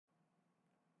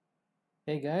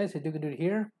Hey guys, Hadoukendude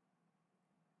here.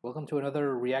 Welcome to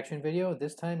another reaction video.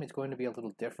 This time it's going to be a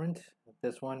little different.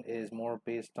 This one is more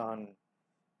based on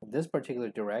this particular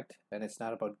direct, and it's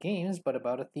not about games, but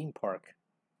about a theme park.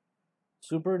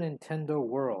 Super Nintendo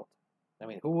World. I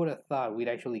mean, who would have thought we'd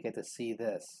actually get to see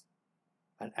this?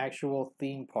 An actual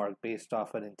theme park based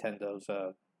off of Nintendo's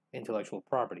intellectual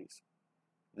properties.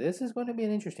 This is going to be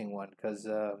an interesting one because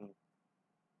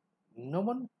no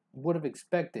one would have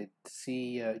expected to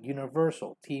see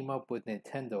Universal team up with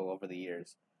Nintendo over the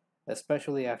years,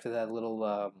 especially after that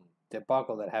little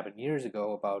debacle that happened years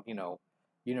ago about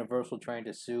Universal trying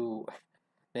to sue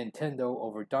Nintendo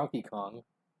over Donkey Kong,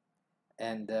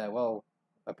 and well,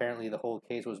 apparently the whole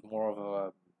case was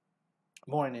more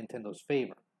in Nintendo's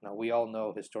favor. Now we all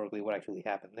know historically what actually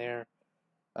happened there.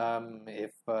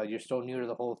 If you're still new to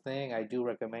the whole thing, I do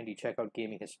recommend you check out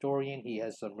Gaming Historian. He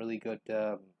has some really good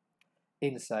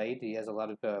insight. He has a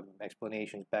lot of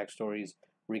explanations, backstories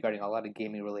regarding a lot of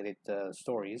gaming related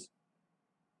stories.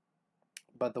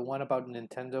 But the one about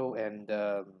Nintendo and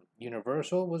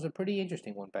Universal was a pretty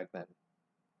interesting one back then.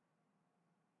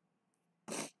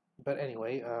 But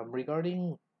anyway,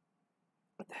 regarding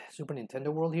Super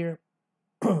Nintendo World here,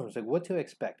 it's like what to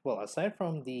expect. Well, aside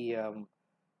from the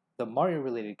Mario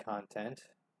related content,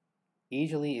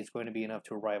 easily it's going to be enough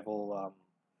to rival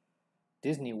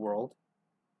Disney World,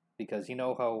 because you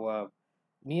know how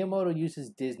Miyamoto uses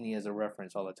Disney as a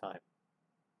reference all the time.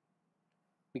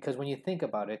 Because when you think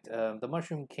about it, the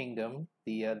Mushroom Kingdom,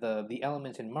 the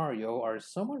elements in Mario are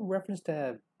somewhat referenced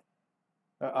to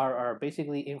are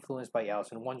basically influenced by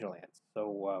Alice in Wonderland.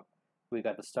 So we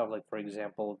got the stuff like, for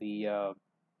example, the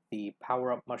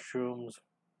power up mushrooms.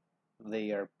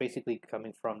 They are basically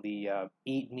coming from the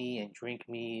eat me and drink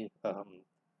me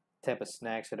type of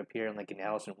snacks that appear in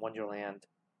Alice in Wonderland.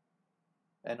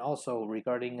 And also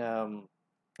regarding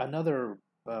another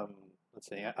let's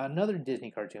say another Disney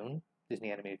cartoon,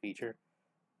 Disney animated feature,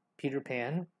 Peter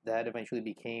Pan, that eventually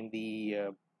became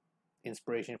the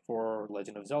inspiration for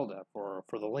Legend of Zelda for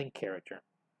the Link character.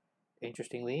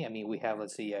 Interestingly, I mean we have,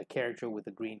 let's see, a character with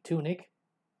a green tunic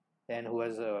and who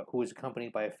is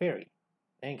accompanied by a fairy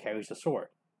and carries a sword.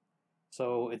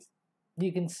 So it's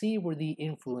you can see where the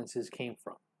influences came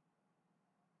from.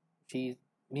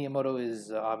 Miyamoto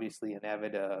is obviously an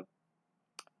avid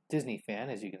Disney fan,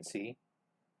 as you can see.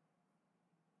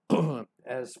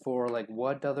 As for like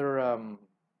what other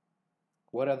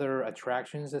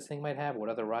attractions this thing might have, what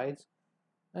other rides,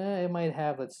 it might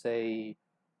have. Let's say,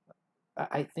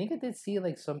 I think I did see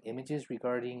like some images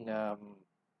regarding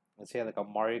let's say like a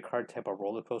Mario Kart type of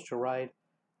roller coaster ride.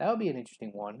 That would be an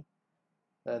interesting one.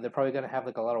 They're probably gonna have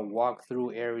like a lot of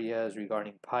walkthrough areas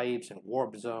regarding pipes and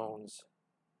warp zones.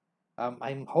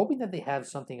 I'm hoping that they have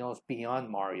something else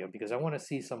beyond Mario, because I want to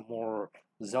see some more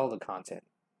Zelda content.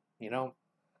 You know,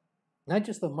 not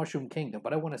just the Mushroom Kingdom,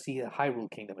 but I want to see the Hyrule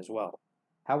Kingdom as well.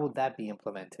 How would that be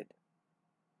implemented?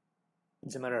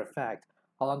 As a matter of fact,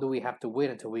 how long do we have to wait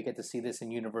until we get to see this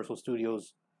in Universal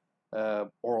Studios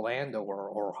Orlando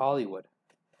or Hollywood,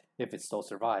 if it still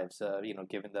survives,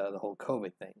 given the whole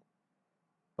COVID thing?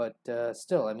 But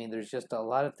still, I mean, there's just a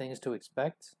lot of things to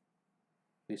expect.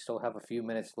 We still have a few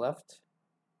minutes left,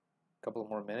 a couple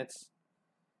more minutes.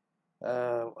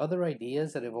 Other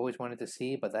ideas that I've always wanted to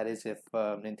see, but that is if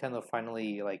Nintendo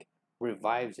finally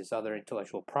revives its other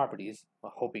intellectual properties,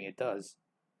 hoping it does.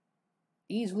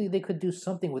 Easily, they could do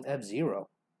something with F-Zero.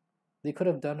 They could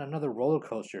have done another roller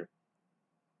coaster,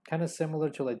 kind of similar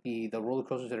to the roller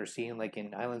coasters that are seen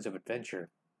in Islands of Adventure.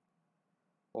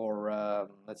 Or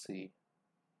let's see,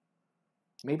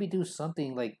 maybe do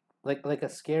something like a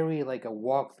scary a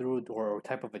walkthrough or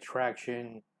type of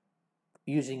attraction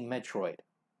using Metroid,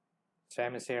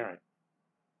 Samus Aran.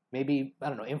 Maybe, I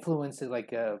don't know, influence it they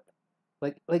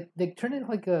turn it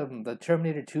the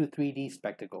Terminator 2 3D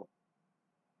spectacle,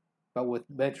 but with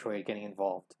Metroid getting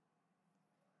involved.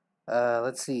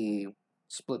 Let's see,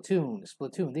 Splatoon.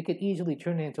 They could easily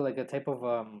turn it into a type of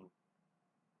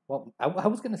well, I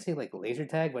was gonna say laser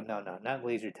tag, but no, not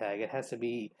laser tag. It has to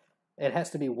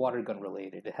be water gun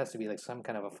related. It has to be some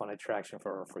kind of a fun attraction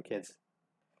for kids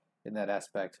in that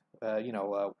aspect.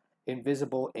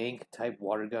 Invisible ink type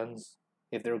water guns,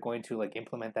 if they're going to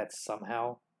implement that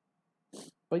somehow.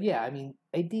 But yeah, I mean,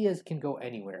 ideas can go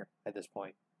anywhere at this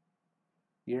point.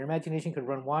 Your imagination could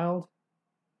run wild.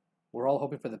 We're all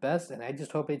hoping for the best, and I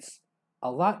just hope it's a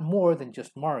lot more than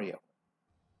just Mario.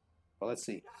 Well, let's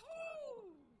see.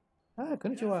 Ah, 皆さん、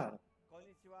konnichiwa. こん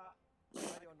にちは。マ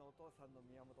リオのお父さんの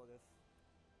宮本です。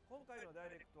今回のダイ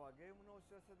レクトはゲームのお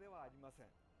知らせではありません。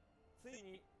つい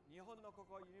に日本のこ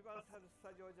こユニバーサル・ス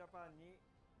タジオ・ジャパンに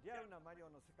リアルなマリオ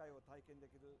の世界を体験で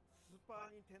きるスーパ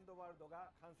ーニンテンドーワールドが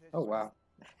完成し Oh ま wow.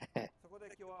 す。そこで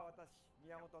今日は私、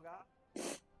宮本が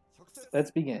直接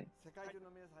Let's begin. 世界中の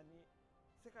皆さんに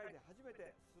世界で初め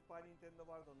てスーパーニンテンドー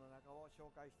ワールドの中を紹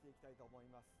介していきたいと思い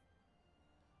ます。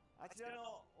あちら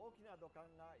の大きな土管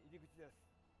が入り口です。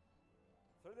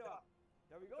それでは、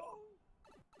Here we go!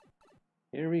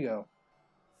 Here we go.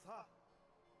 さあ、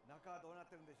中はどうなっ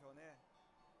てるんでしょうね。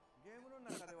ゲームの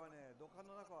中ではね、土管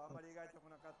の中はあまり描いてこ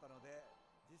なかったので、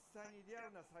実際にリア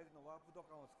ルなサイズのワープ土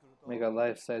管を作ると、Make a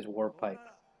life-size ど warp ん pipe.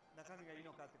 な中身がいい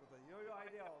のかってことで、いろいろアイ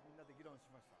デアをみんなで議論し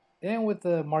ました。 And with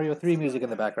the Mario 3 music in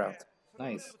the background. それ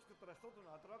を全 Nice. 部作ったら一つ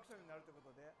のアトラクションになるというこ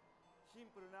とで、シン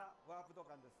プルなワープ土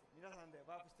管です。皆さんで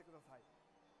ワープしてください。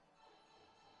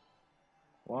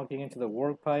 Walking into the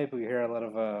warp pipe, we hear a lot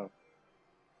of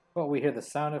well, we hear the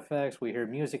sound effects, we hear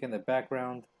music in the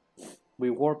background. We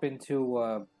warp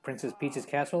into Princess Peach's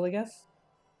castle, I guess.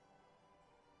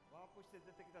 ワープして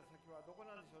出てきた先はどこ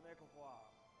なんでしょうね、ここは。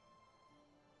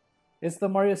 It's the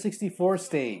Mario 64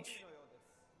 stage. ロビーのよ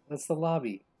うです。 That's the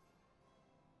lobby.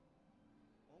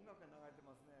 音楽が流れて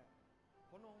ますね。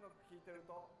この音楽聴いてる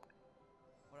と、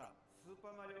ほら、スーパ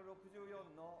ーマリオ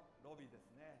64のロビーで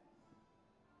すね。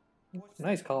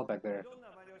 Nice callback there. いろんな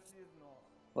マリオシリーズの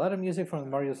A lot of music from the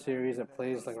Mario series that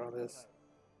plays like around this.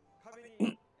 壁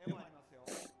に絵もありますよ。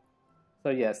 So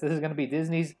yes, this is going to be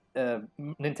Disney's,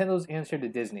 Nintendo's answer to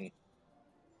Disney.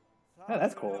 さ Oh, あ、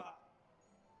 that's それで cool. は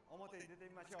表に出て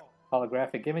みましょう。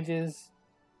 Holographic images.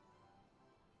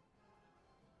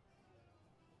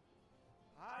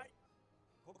 はい。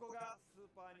ここがスー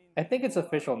パーニン I think it's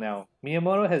official now.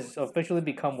 Miyamoto has officially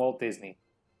become Walt Disney.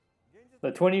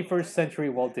 The 21st century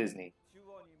Walt Disney. 中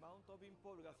央にマウントビン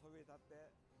ポールがそびえ立って、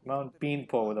 Mount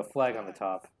Beanpole with a flag on the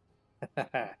top.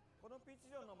 このピーチ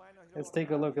城の前の広 Let's 場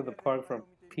take a look at the から park from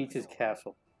見てみましょ Peach's う。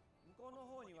 castle. 向こうの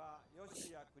方にはヨッシ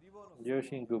ーやクリボーの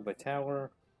Yoshi and Gooba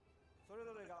Tower. それ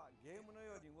ぞれがゲームの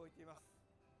ように動いています。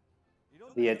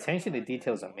 The attention to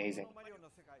detail is amazing. マリオの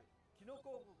世界、キノ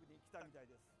コ王国に来たみたい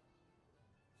です。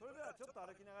それではちょっと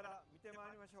歩きながら見てま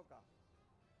いりましょうか。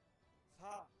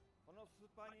さあ、このスー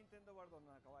パーニンテンドーワールドの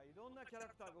中はいろんなキャラ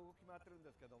クターが動き回ってるんで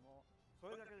すけども、そ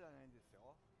れだけじゃないんです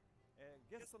よ。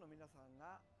ゲストの皆さん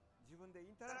が自分で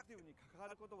インタラクティブに関わ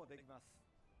ることもできます。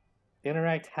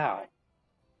 Interact how?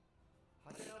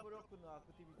 ハテナブロックのア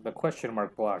クティビティ The question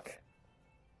mark block.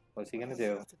 What's he gonna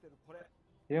do? これ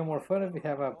You have more fun if you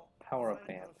have a power-up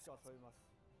band.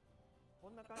 こ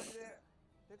んな感じで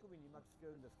手首に巻きつけ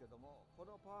るんですけども、こ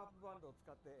のパワーアップバンドを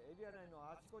使ってエリア内の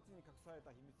あちこちに隠され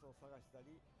た秘密を探した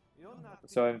り、いろんな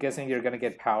So I'm guessing you're gonna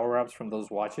get power-ups from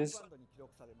those watches? バンドに記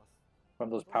録されます。 From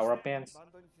those power-up bands? バ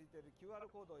ンドについている QR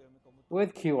コードを読み込むと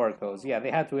With QR codes. Yeah,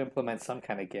 they had to implement some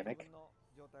kind of 自 gimmick. 分の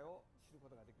状態を知るこ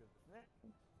とができるんですね。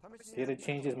試し Data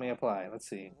changes may apply. Let's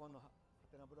see. ここのハ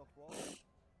テナブロックを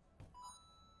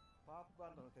パワーアップバ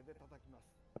ンドの手で叩きます。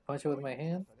 I punch it with my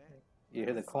hand. You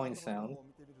hear the coin sound.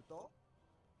 見てみると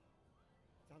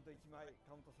ちゃんと1枚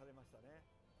カウントされましたね。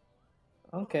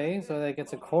 Okay, so that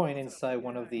gets a coin inside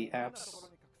one of the apps.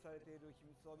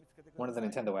 One of the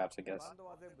Nintendo apps, I guess.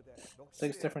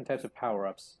 6 different types of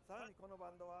power-ups. さらにこのバ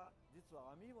ンドは実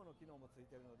はアミーボの機能もつい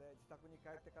ているので自宅に帰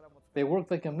ってからも使 They えます。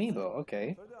 work like amiibo.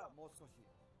 Okay. それではもう少し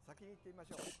先に行ってみま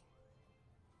しょう。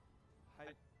は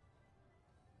い。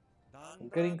 I'm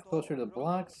getting closer to the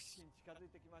blocks. 近づい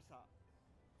てきました。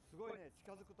すごいね、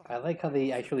近づくと I like how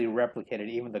they actually replicated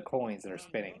even the coins that are い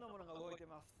spinning. ろんなものが動いて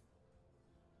ます。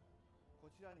こ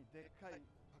ちらにでっかいパ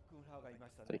ックンフラワーがいま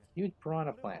した It's a ね。 huge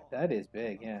piranha plant. That is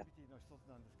big, yeah. アクティビティの一つ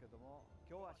なんですけども、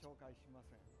今日は紹介しま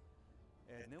せ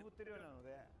ん。眠ってるようなの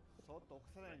で、そっと起こ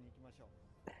さないように行きましょう。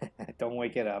 Don't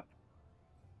wake it up.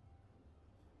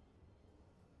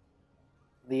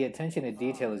 The attention to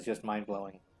detail is just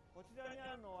mind-blowing. こちらに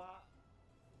あるのは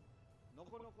ノ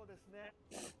コノコですね。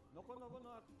ノコノコ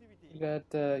のアクティビティ。 You got,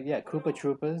 yeah, Koopa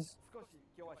Troopas. 少し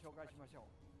今日は紹介しましょ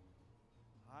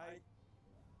う。はい。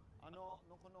ノ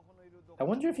コノコのいるどこ I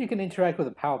wonder if you can interact with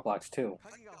the power blocks too.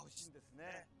 鍵が欲しいんです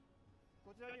ね。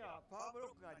こちらにはパワーブロ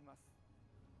ックがあります。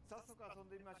早速遊ん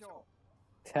でみましょ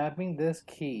Tapping this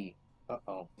key.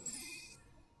 Uh-oh. う。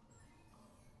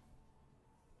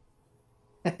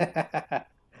こう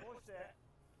して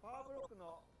パワーブロック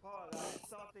のパワーが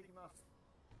伝わっていきます。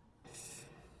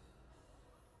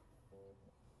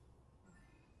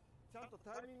ちゃんと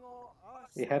タイミングを合わ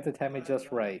せて You have to time it just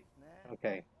right. ね。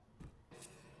 Okay.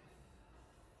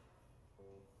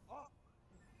 あ、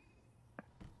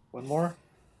 One more?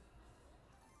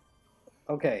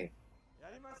 Okay. や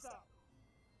りました。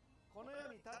このよ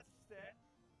うにタッチして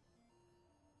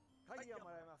鍵がも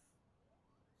らえます。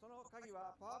その鍵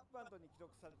はパワーアップバンドに記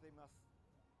録されています。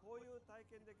こういう体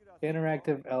験できる遊びを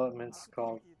Interactive ア elements クティ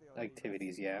called ビティと呼んでいます。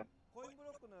 activities, yeah. コインブ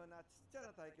ロックのようなちっちゃな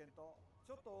体験と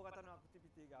ちょっと大型のアクティビ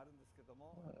ティがあるんですけど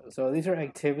も、 So these are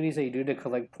activities that you do to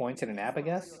collect points in an app, I その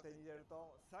鍵 guess? を手に入れる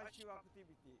と最終アクティ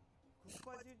ビティクッ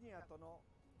パジュニアとの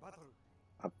バトル。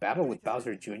 A battle with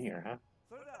Bowser Jr., huh?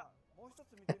 それではもう一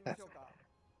つ見てみましょうか。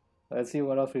 Let's see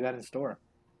what else we got in store. はい、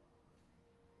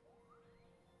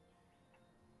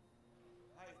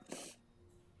こ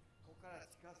こから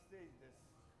地下ステージです。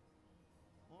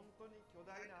本当に巨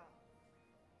大な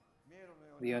迷路の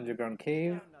よう The な underground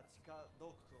リア cave. ルな地下洞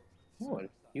窟を作ってしま Oh, い a ま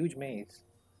した。 huge maze.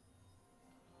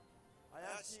 怪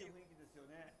しい雰囲気ですよ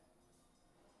ね。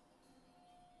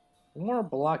 More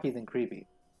blocky than creepy.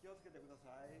 気をつけてくだ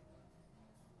さい。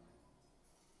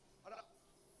あら、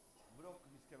ブロック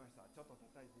見つけました。ちょっと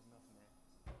叩いてみますね。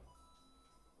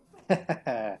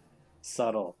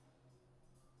 Subtle.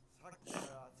 さっきから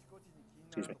あちこちに気に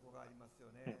なるところがありますよ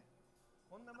ね。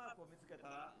こんなマークを見つけた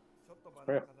らちょっと真ん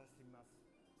中かざしてみます。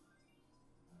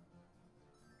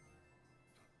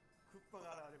クッパ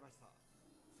が現れました。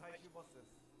最終ボスで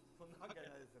す。そんなわけな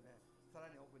いですよね。さら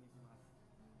に奥に行きます。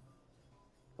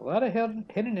 A lot of hidden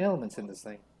elements in this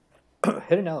thing.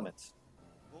 Hidden elements.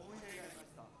 ボム兵がいま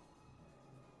した。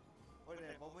これ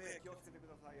ね、ボム兵気をつけてく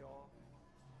ださいよ。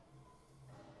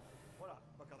ほら、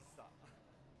爆発した。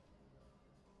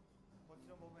こっち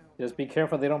のボム兵を Just be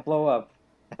careful they don't blow up.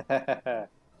 爆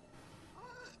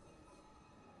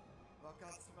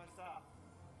発しました。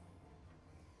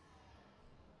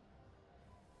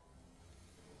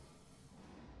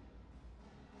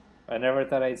 I never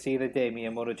thought I'd see the day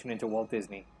Miyamoto turned into Walt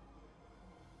Disney.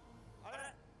 あ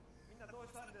れ、みんなどう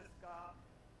したんですか。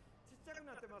ちっちゃく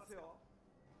なってますよ。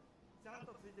ちゃん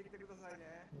とついてきてください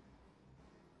ね。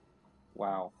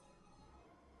 Wow.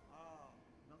 ああ、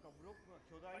なんかブロックが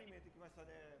巨大に見えてきました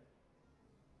ね。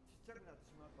ちっちゃくなっ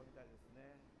てしまったみたいです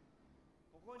ね。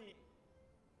ここに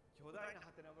巨大な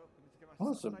ハテナブロック見つけました。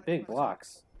 Oh, some big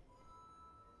blocks.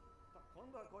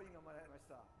 今度はコインがもらいまし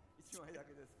た。1枚だ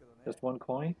けですけどね。 Just one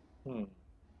coin? I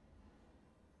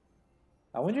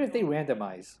wonder if they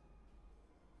randomize.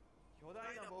 巨大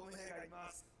なボム兵がいま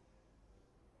す。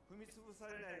踏み潰さ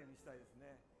れないようにしたいです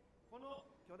ね。この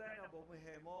巨大なボム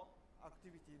兵もアクテ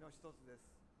ィビティの一つです。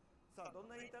さあ、どん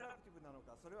なインタラクティブなの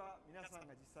か、それは皆さん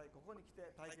が実際ここに来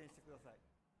て体験してください。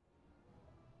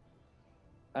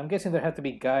 I'm guessing there have to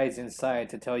be guides inside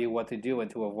to tell you what to do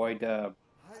and to avoid は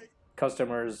い。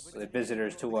 customers,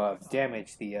 visitors to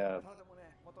damage the ただも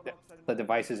ね、元の大きさに the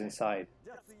devices inside. じ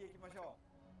ゃあ次へ行きましょ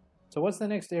So what's the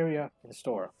next area in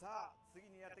store? う。さあ、次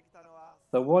にやってきたのは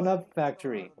The One-Up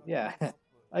Factory. Yeah,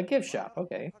 a gift shop.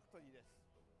 Okay, ファクトリーです。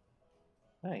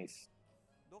 nice.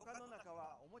 土管の中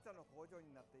はおもちゃの工場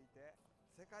になっていて、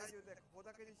世界中でここ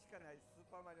だけにしかないスー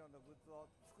パーマリオのグッズを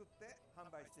作って販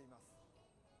売しています。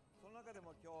その中で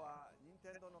も今日は任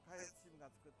天堂の開発チームが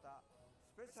作った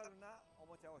スペシャルなお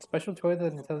もちゃを Special toy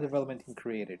that Nintendo Development Team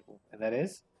created, and that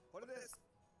is これです。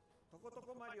トコト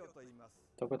コマリオと言います。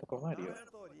 Toko Toko 名 Mario. 前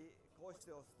の通り、こうして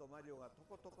押すとマリオがト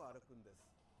コトコ歩くんです。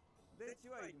電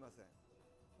池はいりません。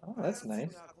 Oh, that's 開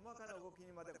nice. 発チームが細かな動きに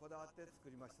までこだわって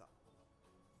作りました。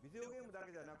ビデオゲームだ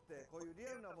けではなくて、こういうリ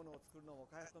アルなものを作るのも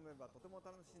開発のメンバーとても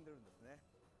楽しんでるんですね。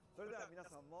それでは皆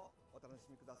さんもお楽し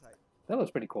みください。 That looks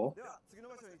pretty cool. では次の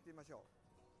場所に行ってみましょう。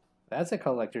 That's a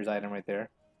collector's item right there.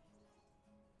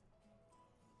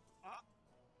 あ、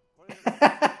これです。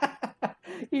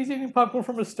 He's eating popcorn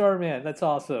from a Starman. That's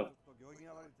awesome. 行儀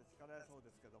が悪いと叱られそう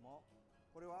ですけども、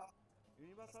これはユ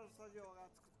ニバーサル・スタジオが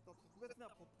作った特別な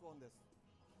ポップコーンです。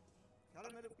キャラ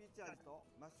メルピーチ味と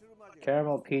マッシュルーム味が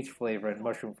Caramel peach flavor and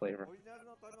mushroom flavor. オリジナル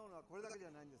の食べ物はこれだけじゃ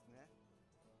ないんですね。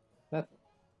 That,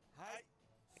 はい。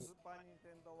スーパーニン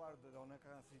テンドーワールドでお腹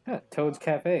が空いて yeah, Toad's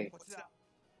Cafe. こちら、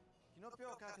キノピ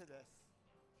オカフェです。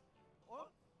お、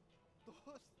ど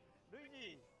うし、ルイー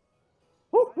ジ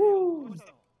どう Woohoo! し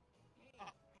たの？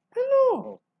あ、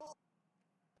 Hello!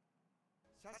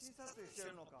 写真撮影して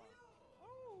るのか。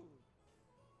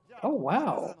じゃあ Oh, wow. カメ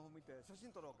ラの方見て写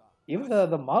真撮ろうか。 Even the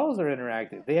models are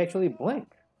interactive. They actually blink.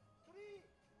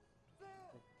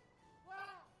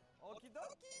 オキド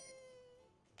キ。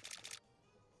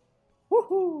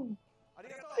 Woohoo! あり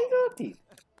がとう。 Arigato!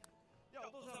 じゃあ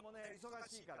お父さんもね、忙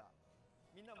しいから、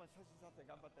みんなも写真撮影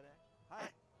頑張ってね。は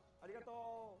い、ありが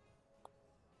とう。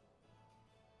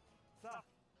さあ、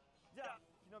じゃあ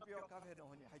キノピオカフェの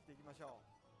方に入っていきましょ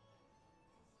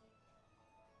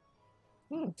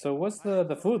う。 So what's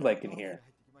the food like in here?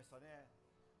 入ってきましたね。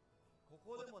こ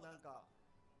こでもなんか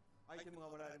アイテムが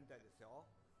もらえるみたいですよ。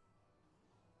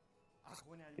あ、こ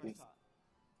こにありました。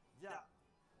じゃあ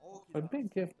大きな A big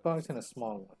gift box and a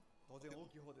small one. 当然大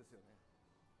きい方ですよね。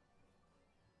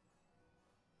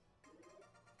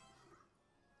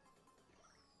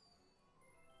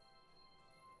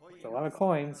It's a lot of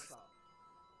coins.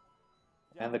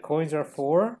 And the coins are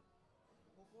for?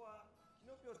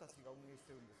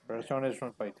 Restaurant is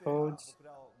run by toads.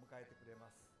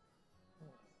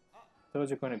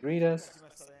 Toads are going to greet us.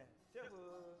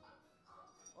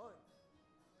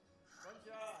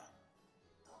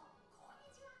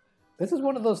 This is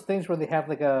one of those things where they have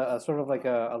like a sort of like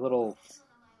a little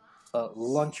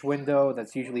lunch window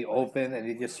that's usually open, and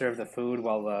they just serve the food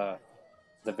while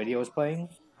the video is playing.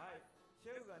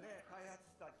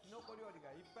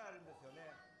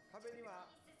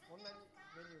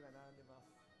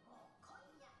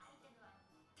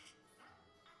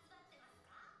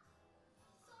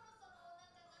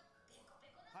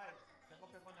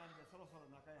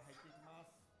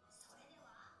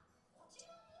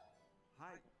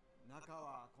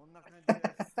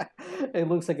 It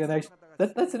looks like an actual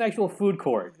that's an actual food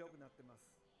court.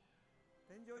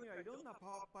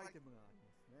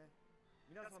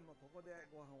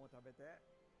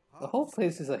 The whole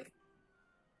place is like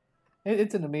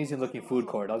it's an amazing looking food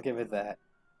court, I'll give it that.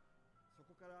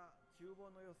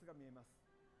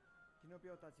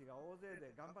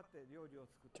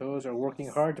 Toads are working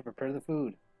hard to prepare the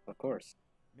food, of course.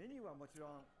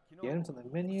 The items on the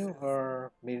menu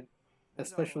are made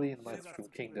especially in Mushroom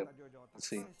Kingdom. Let's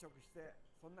see.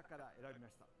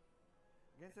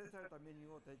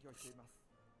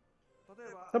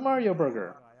 The Mario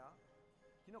Burger.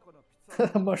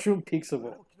 Mushroom Pizza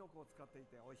Bowl.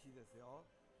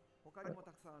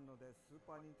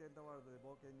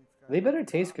 They better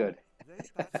taste good.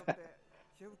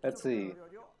 Let's see.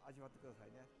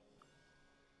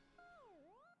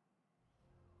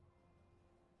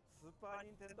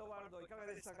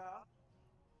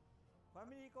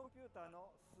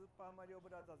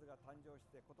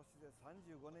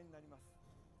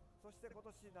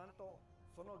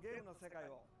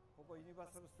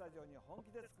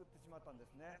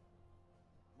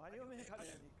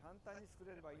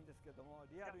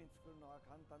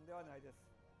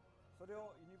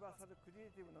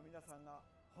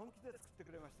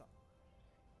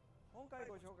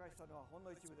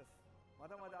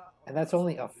 And that's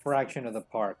only a fraction of the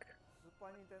park.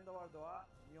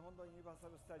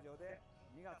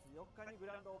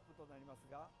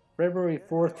 February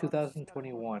 4th,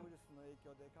 2021.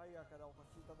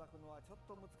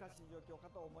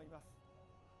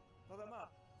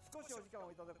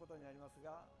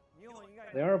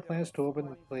 There are plans to open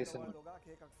the place in...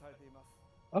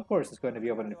 Of course it's going to be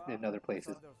open in other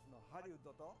places.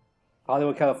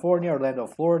 Hollywood, California, Orlando,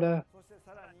 Florida.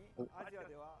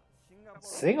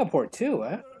 Singapore too,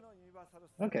 huh?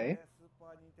 Okay.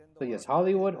 So yes,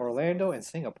 Hollywood, Orlando, and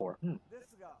Singapore.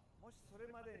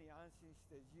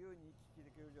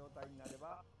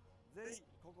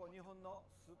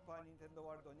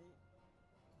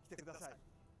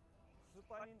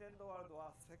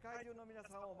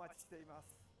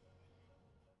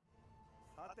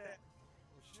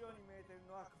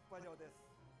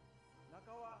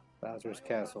 Bowser's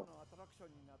Castle.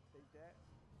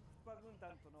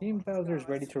 Team Bowser is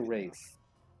ready to race.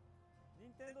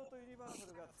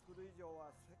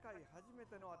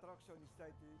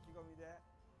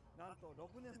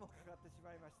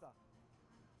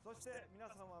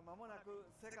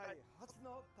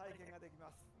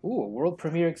 Ooh, a world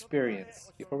premiere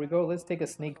experience. Before we go, let's take a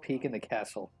sneak peek in the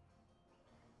castle.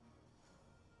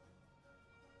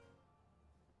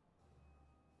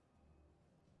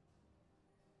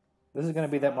 This is going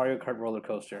to be that Mario Kart roller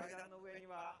coaster.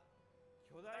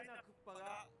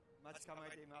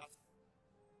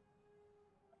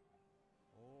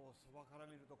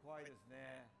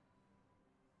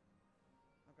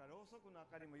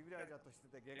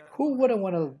 Who wouldn't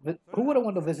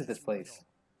want to visit this place?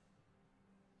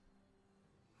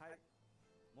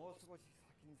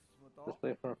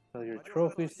 Display for familiar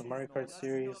trophies, the Mario Kart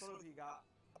series.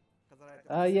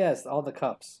 Yes, all the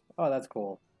cups. Oh, that's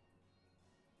cool.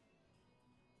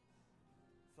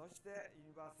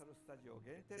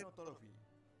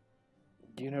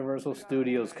 Universal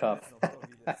Studios Cup.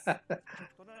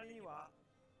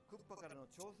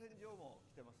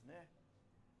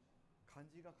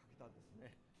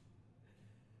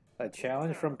 A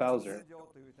challenge from Bowser.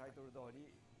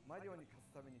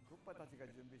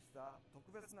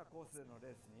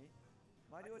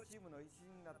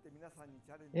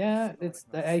 Yeah,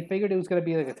 I figured it was going to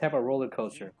be like a type of roller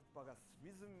coaster.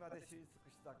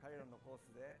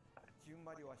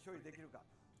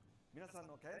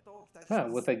 Huh,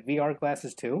 with like VR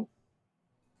glasses too?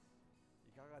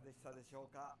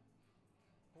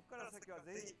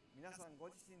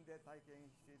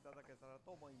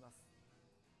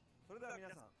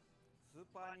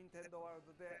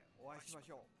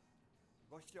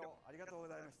 ご視聴ありがとうご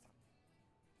ざいました。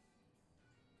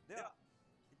では、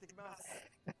行ってきます。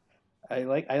I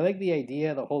like the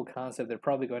idea, the whole concept. They're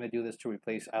probably going to do this to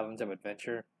replace Islands of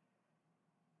Adventure.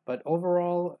 But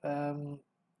overall,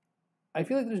 I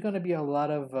feel like there's going to be a lot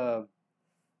of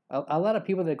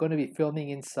people that are going to be filming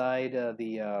inside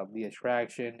the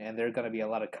attraction, and there are going to be a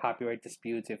lot of copyright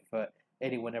disputes if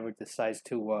anyone ever decides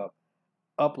to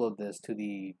upload this to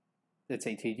the, let's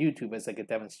say, to YouTube as like a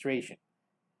demonstration.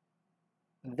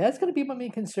 That's going to be my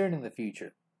main concern in the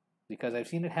future, because I've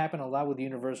seen it happen a lot with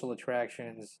Universal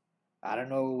attractions. I don't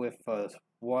know if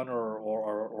one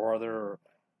or other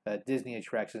Disney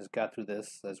attractions got through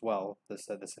this as well, this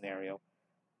scenario.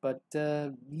 But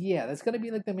yeah, that's going to be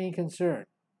like the main concern.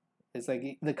 It's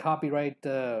like the copyright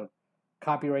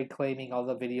claiming all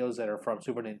the videos that are from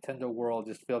Super Nintendo World,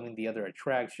 just filming the other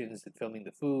attractions and filming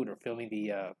the food or filming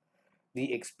the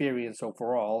experience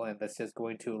overall, and that's just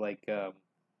going to like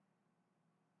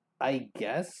I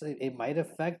guess it might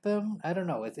affect them. I don't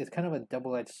know. It's kind of a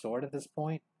double-edged sword at this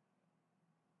point.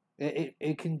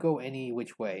 It can go any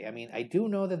which way. I mean, I do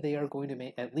know that they are going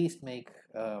to at least make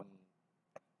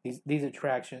these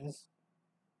attractions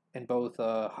in both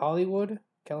Hollywood,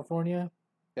 California,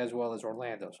 as well as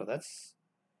Orlando. So that's,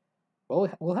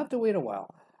 well, we'll have to wait a while.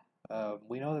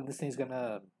 We know that this thing's going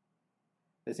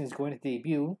to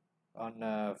debut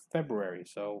on February,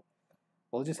 so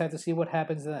we'll just have to see what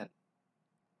happens then.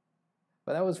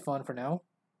 But that was fun for now.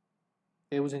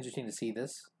 It was interesting to see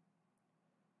this.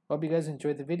 Hope you guys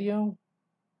enjoyed the video,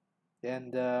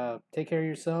 and take care of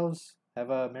yourselves.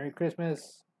 Have a Merry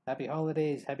Christmas, Happy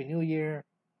Holidays, Happy New Year,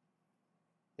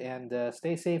 and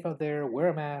stay safe out there. Wear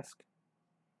a mask,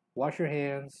 wash your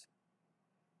hands,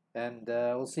 and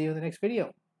we'll see you in the next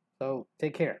video. So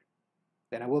take care,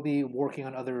 and I will be working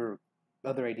on other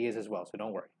ideas as well. So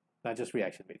don't worry, not just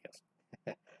reaction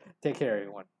videos. Take care,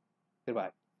 everyone.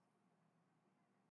 Goodbye.